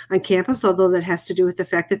rate on campus, although that has to do with the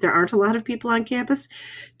fact that there aren't a lot of people on campus,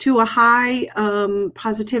 to a high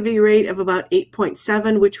positivity rate of about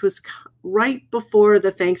 8.7, which was right before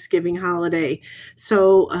the Thanksgiving holiday.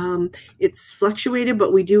 So it's fluctuated,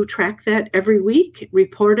 but we do track that every week,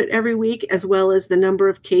 report it every week, as well as the number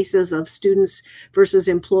of cases of students versus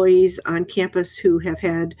employees on campus who have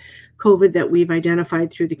had COVID that we've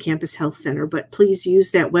identified through the Campus Health Center. But please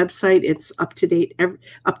use that website. It's up to date,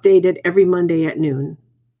 updated every Monday at noon.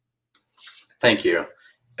 Thank you.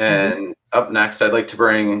 And up next, I'd like to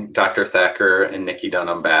bring Dr. Thacker and Nikki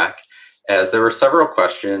Dunham back, as there were several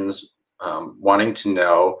questions wanting to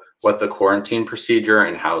know what the quarantine procedure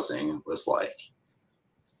and housing was like.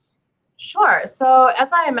 Sure. So as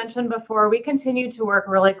I mentioned before, we continue to work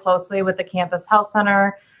really closely with the Campus Health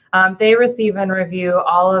Center. They receive and review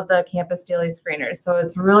all of the campus daily screeners. So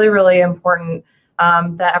it's really, really important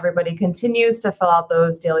that everybody continues to fill out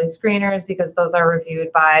those daily screeners, because those are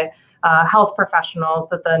reviewed by health professionals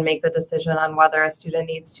that then make the decision on whether a student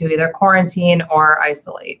needs to either quarantine or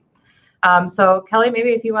isolate. So Kelly, maybe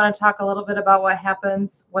if you want to talk a little bit about what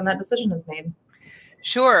happens when that decision is made.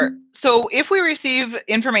 Sure. So if we receive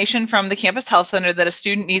information from the Campus Health Center that a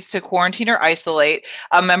student needs to quarantine or isolate,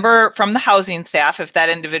 a member from the housing staff, if that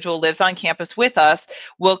individual lives on campus with us,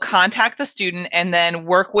 will contact the student and then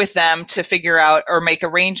work with them to figure out or make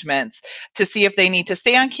arrangements to see if they need to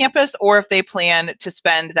stay on campus or if they plan to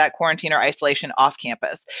spend that quarantine or isolation off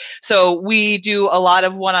campus. So we do a lot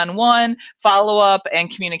of one-on-one follow-up and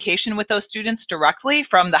communication with those students directly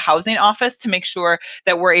from the housing office to make sure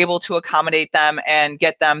that we're able to accommodate them and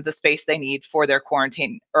get them the space they need for their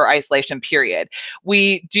quarantine or isolation period.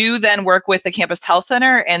 We do then work with the Campus Health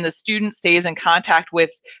Center, and the student stays in contact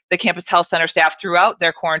with the Campus Health Center staff throughout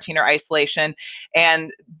their quarantine or isolation,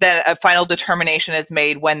 and then a final determination is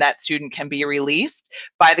made when that student can be released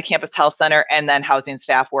by the Campus Health Center, and then housing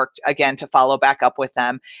staff work again to follow back up with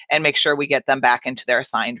them and make sure we get them back into their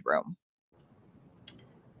assigned room.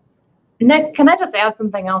 Nick, can I just add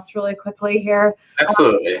something else really quickly here?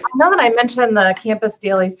 Absolutely. I know that I mentioned the Campus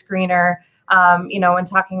Daily Screener, when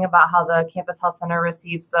talking about how the Campus Health Center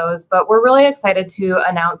receives those, but we're really excited to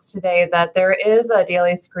announce today that there is a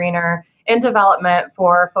daily screener in development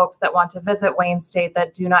for folks that want to visit Wayne State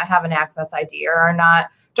that do not have an Access ID or are not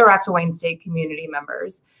direct Wayne State community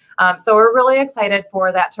members. So we're really excited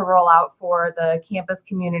for that to roll out for the campus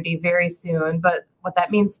community very soon. But what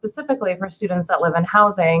that means specifically for students that live in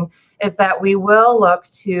housing is that we will look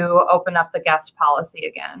to open up the guest policy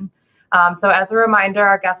again. So as a reminder,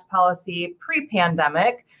 our guest policy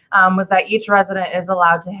pre-pandemic was that each resident is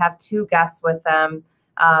allowed to have 2 guests with them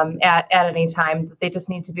at any time. They just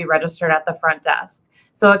need to be registered at the front desk.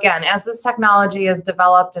 So again, as this technology is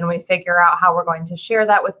developed and we figure out how we're going to share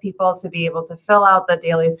that with people to be able to fill out the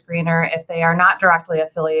daily screener if they are not directly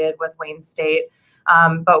affiliated with Wayne State,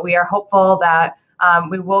 but we are hopeful that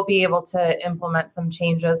we will be able to implement some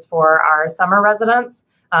changes for our summer residents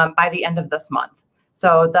by the end of this month.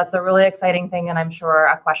 So that's a really exciting thing, and I'm sure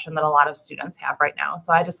a question that a lot of students have right now.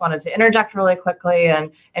 So I just wanted to interject really quickly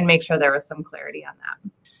and make sure there was some clarity on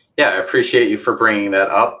that. Yeah, I appreciate you for bringing that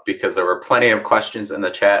up, because there were plenty of questions in the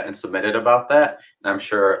chat and submitted about that. And I'm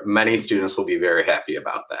sure many students will be very happy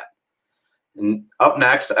about that. And up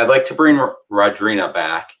next, I'd like to bring Rodrina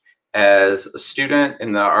back. As a student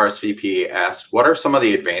in the RSVP asked, what are some of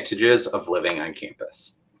the advantages of living on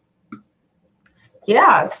campus?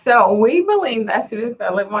 Yeah, so we believe that students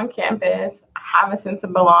that live on campus have a sense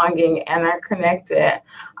of belonging and are connected,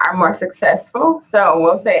 are more successful. So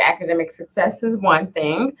we'll say academic success is one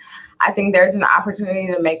thing. I think there's an opportunity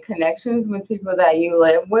to make connections with people that you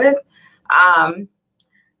live with.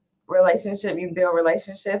 You build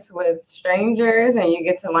relationships with strangers, and you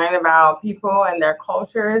get to learn about people and their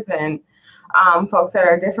cultures and folks that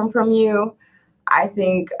are different from you. I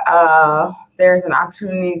think there's an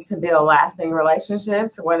opportunity to build lasting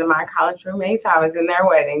relationships. One of my college roommates, I was in their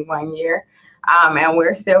wedding one year, and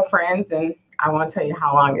we're still friends. And I won't tell you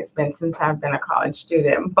how long it's been since I've been a college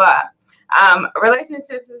student, but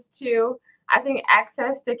relationships is two. I think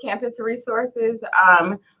access to campus resources.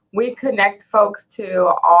 We connect folks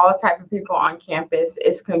to all type of people on campus.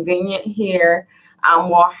 It's convenient here.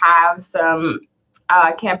 We'll have some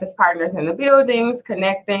campus partners in the buildings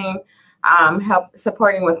connecting, help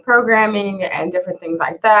supporting with programming and different things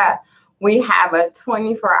like that. We have a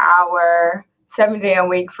 24-hour,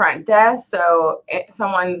 7-day-a-week front desk, so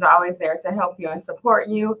someone's always there to help you and support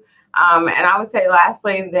you. And I would say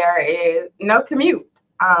lastly, there is no commute.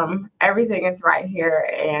 Everything is right here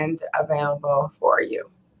and available for you.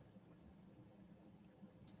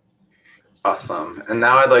 Awesome. And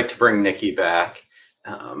now I'd like to bring Nikki back,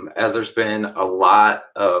 as there's been a lot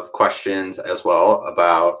of questions as well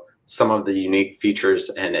about some of the unique features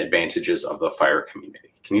and advantages of the fire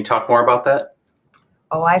community. Can you talk more about that?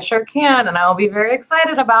 Oh, I sure can, and I'll be very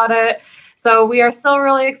excited about it. So we are still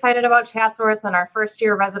really excited about Chatsworth and our first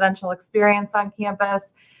year residential experience on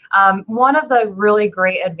campus. One of the really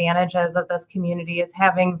great advantages of this community is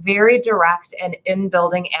having very direct and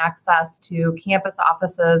in-building access to campus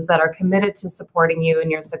offices that are committed to supporting you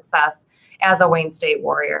in your success as a Wayne State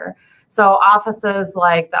Warrior. So offices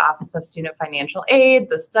like the Office of Student Financial Aid,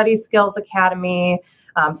 the Study Skills Academy,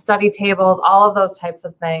 study tables, all of those types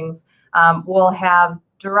of things will have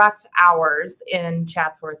direct hours in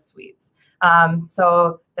Chatsworth suites.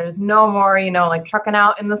 So there's no more, like trucking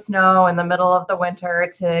out in the snow in the middle of the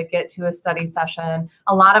winter to get to a study session.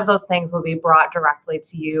 A lot of those things will be brought directly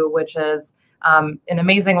to you, which is an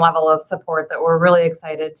amazing level of support that we're really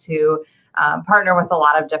excited to partner with a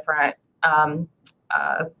lot of different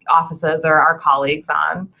offices or our colleagues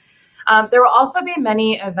on. There will also be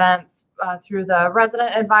many events through the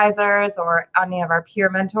resident advisors or any of our peer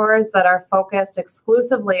mentors that are focused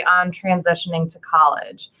exclusively on transitioning to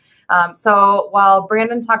college. So while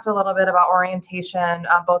Brandon talked a little bit about orientation,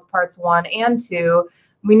 both parts 1 and 2,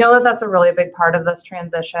 we know that that's a really big part of this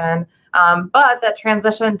transition, but that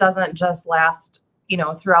transition doesn't just last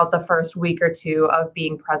throughout the first week or two of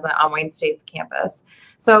being present on Wayne State's campus.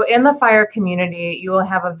 So in the fire community, you will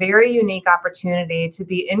have a very unique opportunity to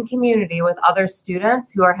be in community with other students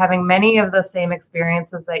who are having many of the same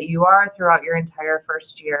experiences that you are throughout your entire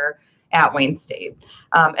first year at Wayne State.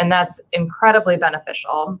 And that's incredibly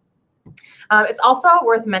beneficial. It's also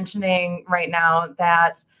worth mentioning right now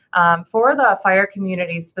that for the fire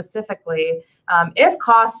community specifically, if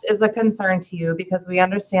cost is a concern to you, because we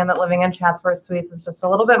understand that living in Chatsworth Suites is just a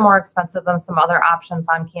little bit more expensive than some other options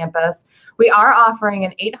on campus, we are offering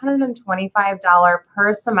an $825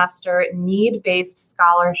 per semester need-based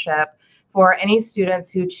scholarship for any students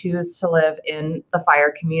who choose to live in the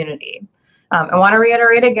fire community. I want to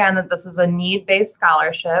reiterate again that this is a need-based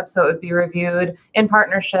scholarship, so it would be reviewed in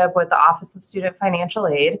partnership with the Office of Student Financial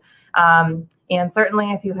Aid. And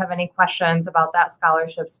certainly if you have any questions about that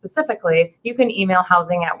scholarship specifically, you can email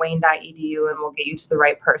housing@wayne.edu and we'll get you to the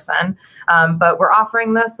right person. But we're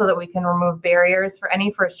offering this so that we can remove barriers for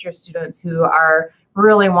any first-year students who are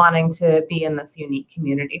really wanting to be in this unique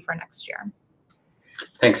community for next year.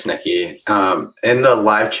 Thanks, Nikki. In the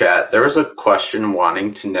live chat, there was a question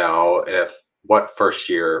wanting to know what first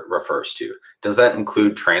year refers to. Does that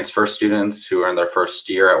include transfer students who are in their first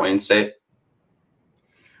year at Wayne State?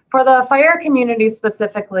 For the fire community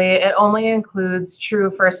specifically, it only includes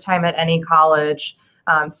true first time at any college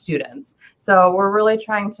students. So we're really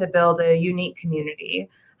trying to build a unique community.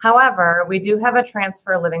 However, we do have a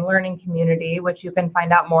transfer living learning community, which you can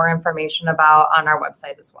find out more information about on our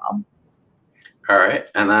website as well. All right,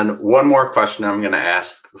 and then one more question I'm going to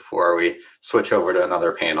ask before we switch over to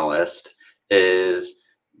another panelist is,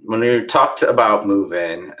 when we talked about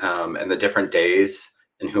move-in and the different days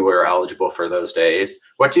and who are eligible for those days,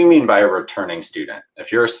 what do you mean by a returning student?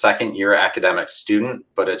 If you're a second-year academic student,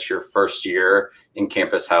 but it's your first year in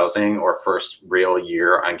campus housing or first real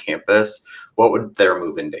year on campus, what would their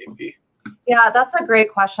move-in date be? Yeah, that's a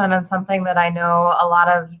great question and something that I know a lot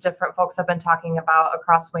of different folks have been talking about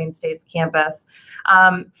across Wayne State's campus.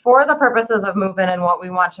 For the purposes of move-in and what we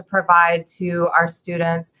want to provide to our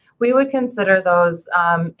students, we would consider those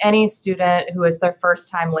any student who is their first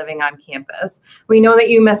time living on campus. We know that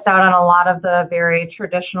you missed out on a lot of the very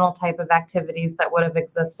traditional type of activities that would have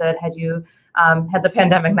existed had you had the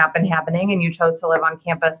pandemic not been happening and you chose to live on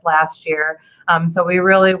campus last year. So we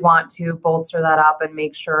really want to bolster that up and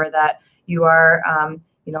make sure that you are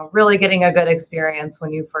really getting a good experience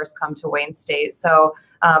when you first come to Wayne State. So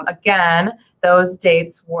again, those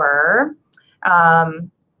dates were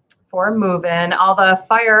for move-in. All the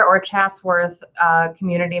Fire or Chatsworth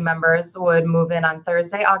community members would move in on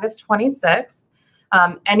Thursday, August 26th.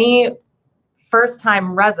 Any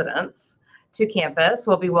first-time residents to campus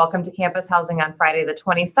will be welcome to campus housing on Friday the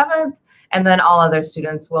 27th, and then all other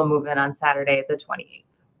students will move in on Saturday the 28th.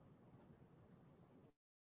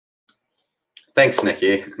 Thanks,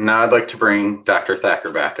 Nikki. Now I'd like to bring Dr.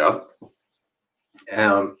 Thacker back up.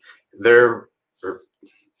 There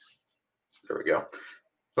we go.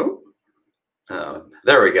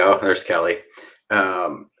 There we go. There's Kelly.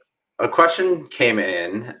 A question came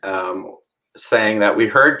in saying that we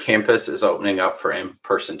heard campus is opening up for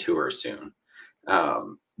in-person tours soon.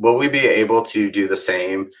 Will we be able to do the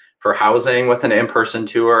same for housing with an in-person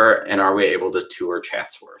tour, and are we able to tour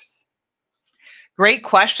Chatsworth? Great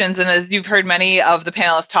questions. And as you've heard many of the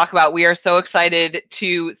panelists talk about, we are so excited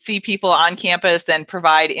to see people on campus and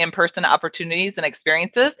provide in-person opportunities and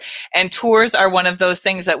experiences. And tours are one of those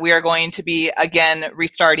things that we are going to be, again,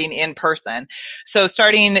 restarting in person. So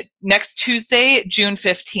starting next Tuesday, June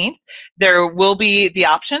 15th, there will be the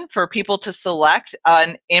option for people to select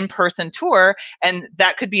an in-person tour, and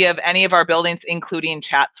that could be of any of our buildings, including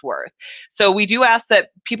Chatsworth. So we do ask that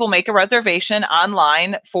people make a reservation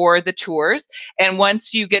online for the tours. And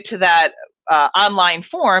once you get to that online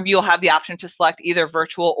form, you'll have the option to select either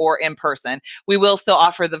virtual or in person. We will still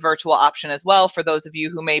offer the virtual option as well for those of you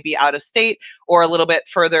who may be out of state or a little bit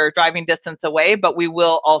further driving distance away, but we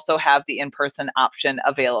will also have the in-person option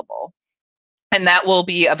available. And that will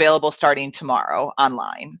be available starting tomorrow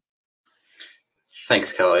online.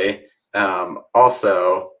 Thanks, Kelly.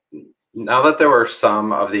 Also, now that there were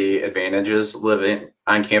some of the advantages living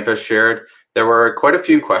on campus shared, there were quite a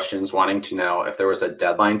few questions wanting to know if there was a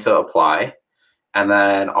deadline to apply. And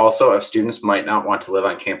then also if students might not want to live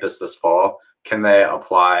on campus this fall, can they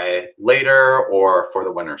apply later or for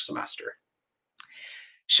the winter semester?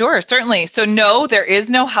 Sure, certainly. So no, there is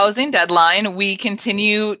no housing deadline. We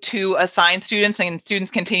continue to assign students and students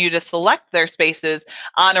continue to select their spaces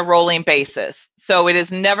on a rolling basis. So it is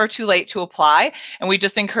never too late to apply. And we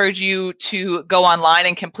just encourage you to go online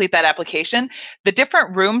and complete that application. The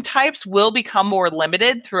different room types will become more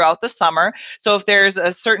limited throughout the summer. So if there's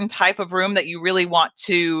a certain type of room that you really want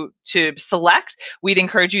to select, we'd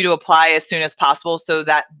encourage you to apply as soon as possible so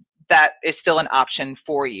that that is still an option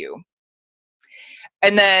for you.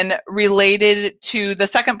 And then related to the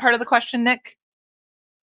second part of the question, Nick?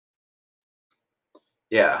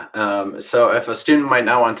 Yeah, so if a student might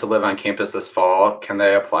not want to live on campus this fall, can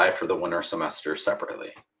they apply for the winter semester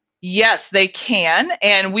separately? Yes, they can.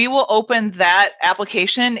 And we will open that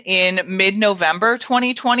application in mid-November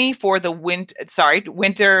 2020 for the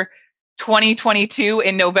winter 2022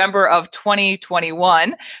 in November of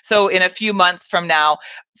 2021. So in a few months from now.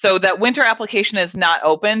 So that winter application is not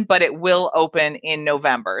open, but it will open in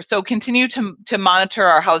November. So continue to monitor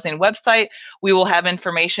our housing website. We will have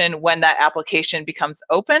information when that application becomes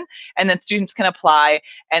open, and then students can apply,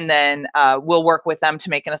 and then we'll work with them to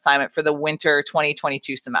make an assignment for the winter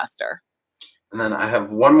 2022 semester. And then I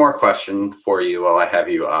have one more question for you while I have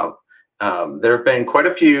you up. There have been quite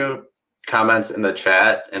a few comments in the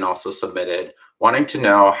chat and also submitted wanting to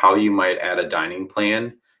know how you might add a dining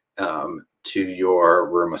plan to your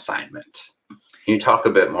room assignment. Can you talk a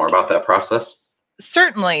bit more about that process?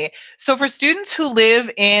 Certainly. So for students who live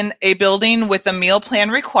in a building with a meal plan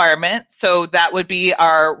requirement, so that would be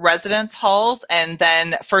our residence halls and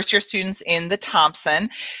then first year students in the Thompson,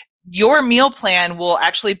 your meal plan will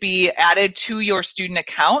actually be added to your student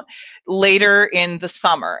account later in the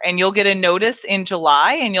summer, and you'll get a notice in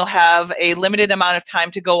July, and you'll have a limited amount of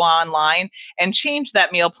time to go online and change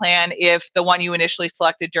that meal plan if the one you initially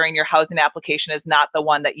selected during your housing application is not the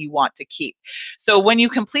one that you want to keep. So when you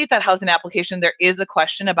complete that housing application, there is a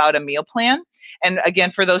question about a meal plan, and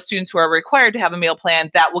again, for those students who are required to have a meal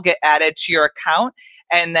plan, that will get added to your account,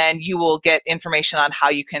 and then you will get information on how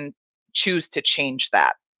you can choose to change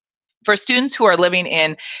that. For students who are living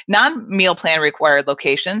in non-meal plan required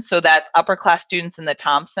locations, so that's upper class students in the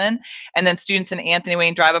Thompson, and then students in Anthony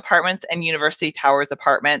Wayne Drive apartments and University Towers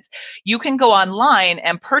apartments, you can go online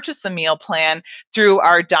and purchase a meal plan through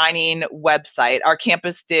our dining website, our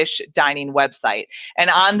Campus Dish dining website. And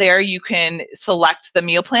on there, you can select the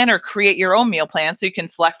meal plan or create your own meal plan. So you can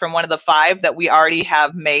select from one of the 5 that we already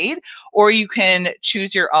have made, or you can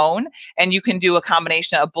choose your own, and you can do a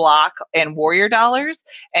combination of block and warrior dollars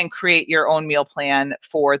and create your own meal plan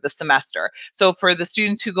for the semester. So for the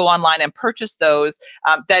students who go online and purchase those,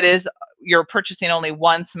 that is, you're purchasing only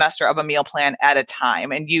one semester of a meal plan at a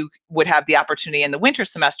time, and you would have the opportunity in the winter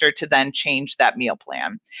semester to then change that meal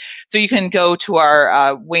plan. So you can go to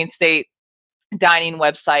our Wayne State dining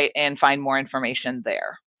website and find more information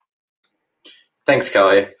there. Thanks,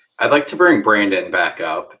 Kelly. I'd like to bring Brandon back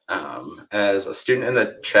up. As a student in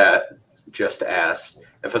the chat just asked,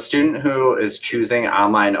 if a student who is choosing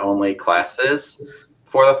online only classes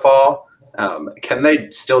for the fall, can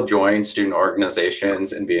they still join student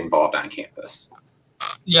organizations and be involved on campus?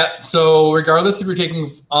 Yeah, so regardless if you're taking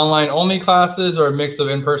online only classes or a mix of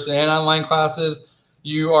in-person and online classes,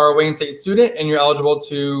 you are a Wayne State student and you're eligible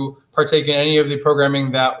to partake in any of the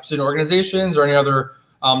programming that student organizations or any other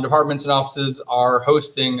departments and offices are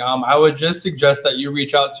hosting. I would just suggest that you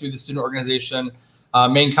reach out to the student organization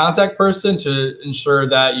main contact person to ensure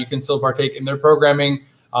that you can still partake in their programming,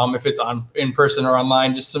 if it's in person or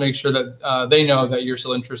online, just to make sure that they know that you're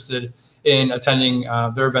still interested in attending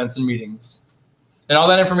their events and meetings. And all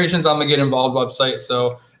that information is on the Get Involved website,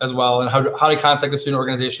 so as well, and how to contact the student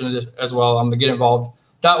organization as well on the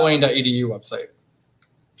getinvolved.wayne.edu website.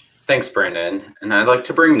 Thanks, Brandon. And I'd like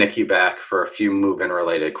to bring Nikki back for a few move-in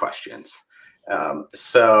related questions.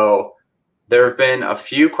 So there have been a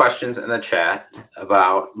few questions in the chat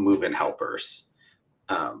about move-in helpers.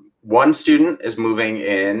 One student is moving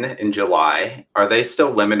in July. Are they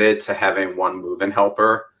still limited to having one move-in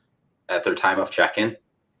helper at their time of check-in?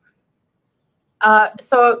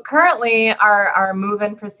 So currently our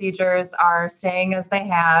move-in procedures are staying as they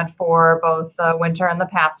had for both the winter and the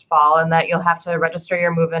past fall, and that you'll have to register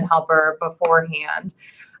your move-in helper beforehand.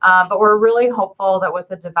 But we're really hopeful that with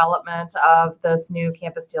the development of this new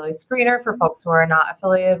campus daily screener for folks who are not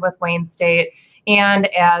affiliated with Wayne State, and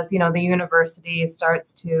as the university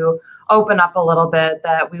starts to open up a little bit,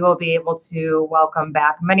 that we will be able to welcome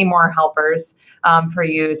back many more helpers for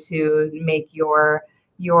you to make your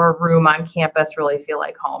room on campus really feel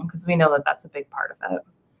like home, because we know that that's a big part of it.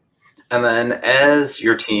 And then as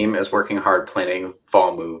your team is working hard planning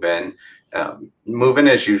fall move-in, move-in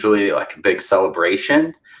is usually like a big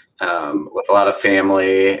celebration with a lot of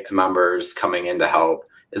family members coming in to help.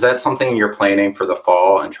 Is that something you're planning for the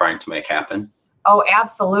fall and trying to make happen? Oh,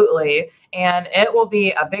 absolutely. And it will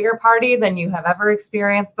be a bigger party than you have ever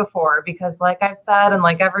experienced before, because like I've said, and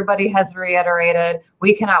like everybody has reiterated,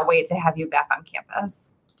 we cannot wait to have you back on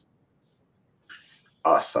campus.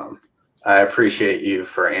 Awesome. I appreciate you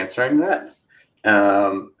for answering that.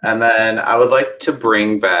 And then I would like to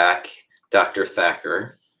bring back Dr.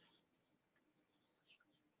 Thacker.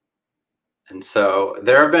 And so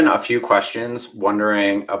there have been a few questions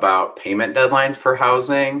wondering about payment deadlines for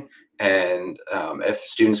housing and if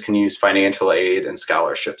students can use financial aid and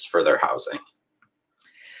scholarships for their housing.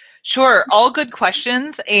 Sure, all good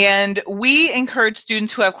questions. And we encourage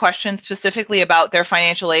students who have questions specifically about their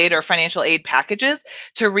financial aid or financial aid packages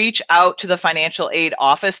to reach out to the financial aid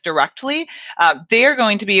office directly. They're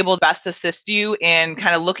going to be able to best assist you in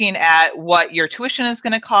kind of looking at what your tuition is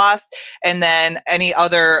going to cost, and then any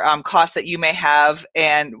other costs that you may have.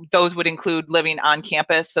 And those would include living on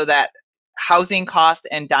campus, so that housing costs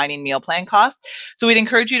and dining meal plan costs. So we'd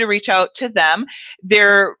encourage you to reach out to them.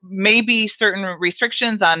 There may be certain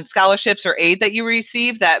restrictions on scholarships or aid that you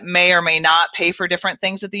receive that may or may not pay for different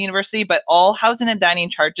things at the university, but all housing and dining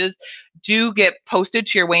charges do get posted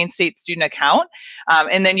to your Wayne State student account.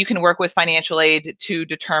 And then you can work with financial aid to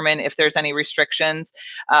determine if there's any restrictions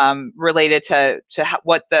related to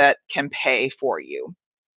what that can pay for you.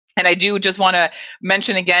 And I do just want to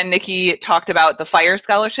mention again, Nikki talked about the FIRE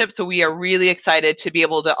scholarship. So we are really excited to be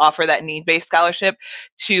able to offer that need-based scholarship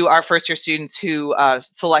to our first-year students who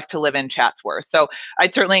select to live in Chatsworth. So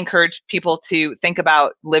I'd certainly encourage people to think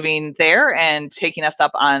about living there and taking us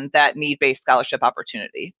up on that need-based scholarship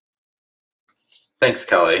opportunity. Thanks,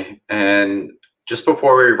 Kelly. And just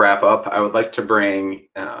before we wrap up, I would like to bring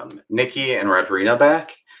Nikki and Rodrina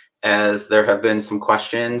back, as there have been some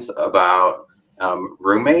questions about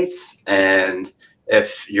roommates, and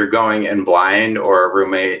if you're going in blind or a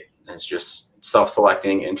roommate is just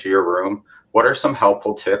self-selecting into your room, what are some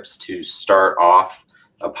helpful tips to start off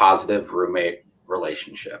a positive roommate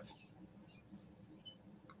relationship?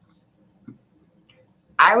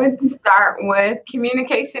 I would start with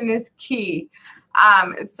communication is key.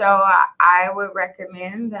 So I would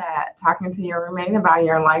recommend that talking to your roommate about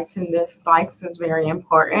your likes and dislikes is very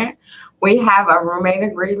important. We have a roommate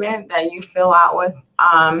agreement that you fill out with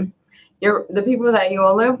the people that you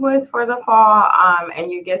will live with for the fall,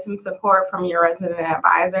 and you get some support from your resident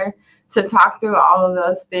advisor to talk through all of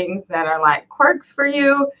those things that are like quirks for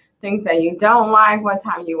you, things that you don't like, what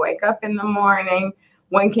time you wake up in the morning,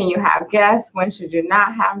 when can you have guests, when should you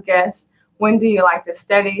not have guests, when do you like to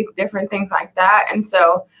study, different things like that. And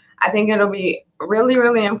so I think it'll be really,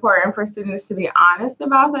 really important for students to be honest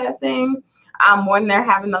about that thing when they're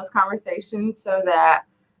having those conversations, so that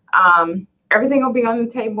everything will be on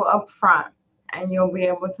the table up front and you'll be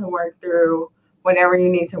able to work through whatever you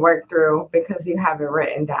need to work through because you have it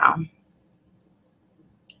written down.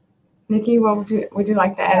 Nikki, what would you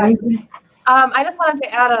like to add anything? I just wanted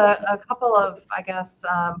to add a couple of, I guess,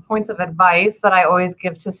 points of advice that I always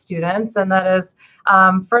give to students. And that is,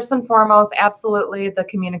 first and foremost, absolutely the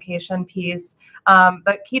communication piece.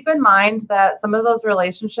 But keep in mind that some of those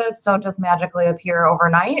relationships don't just magically appear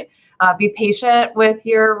overnight. Be patient with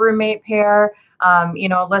your roommate pair.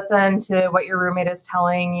 Listen to what your roommate is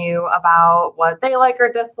telling you about what they like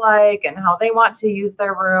or dislike and how they want to use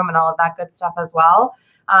their room and all of that good stuff as well.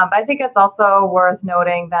 But I think it's also worth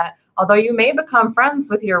noting that although you may become friends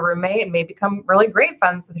with your roommate and may become really great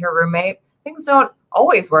friends with your roommate, things don't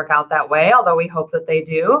always work out that way, although we hope that they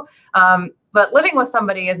do. But living with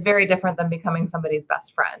somebody is very different than becoming somebody's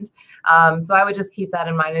best friend. So I would just keep that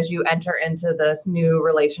in mind as you enter into this new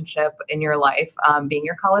relationship in your life, being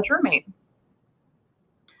your college roommate.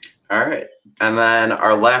 All right. And then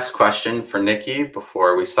our last question for Nikki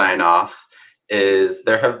before we sign off is,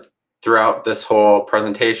 there have, throughout this whole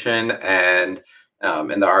presentation and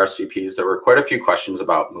in the RSVPs, there were quite a few questions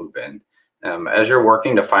about move-in. As you're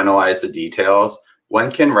working to finalize the details, when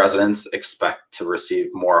can residents expect to receive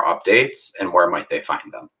more updates and where might they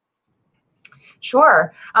find them?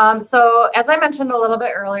 Sure. So as I mentioned a little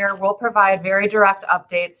bit earlier, we'll provide very direct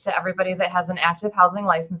updates to everybody that has an active housing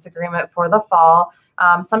license agreement for the fall,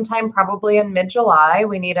 sometime probably in mid-July.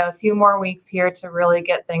 We need a few more weeks here to really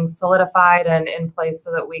get things solidified and in place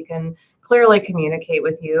so that we can clearly communicate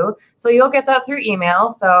with you. So you'll get that through email.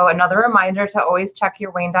 So another reminder to always check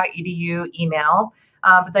your wayne.edu email.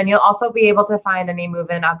 But then you'll also be able to find any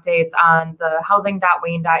move-in updates on the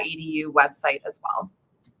housing.wayne.edu website as well.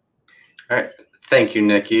 All right. Thank you,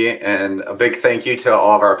 Nikki. And a big thank you to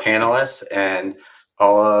all of our panelists and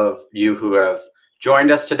all of you who have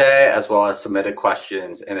joined us today, as well as submitted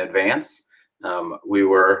questions in advance. We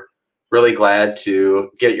were really glad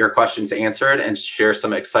to get your questions answered and share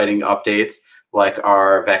some exciting updates, like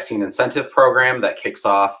our vaccine incentive program that kicks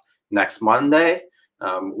off next Monday.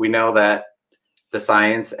 We know that the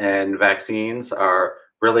science and vaccines are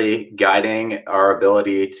really guiding our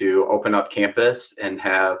ability to open up campus and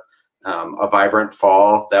have a vibrant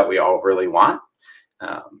fall that we all really want.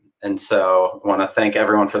 And so I want to thank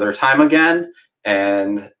everyone for their time again.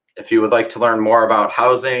 And if you would like to learn more about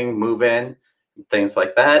housing, move-in, things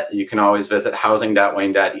like that, you can always visit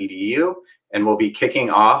housing.wayne.edu. And we'll be kicking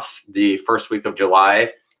off the first week of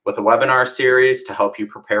July with a webinar series to help you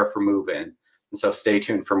prepare for move-in. And so stay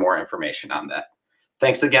tuned for more information on that.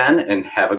 Thanks again and have a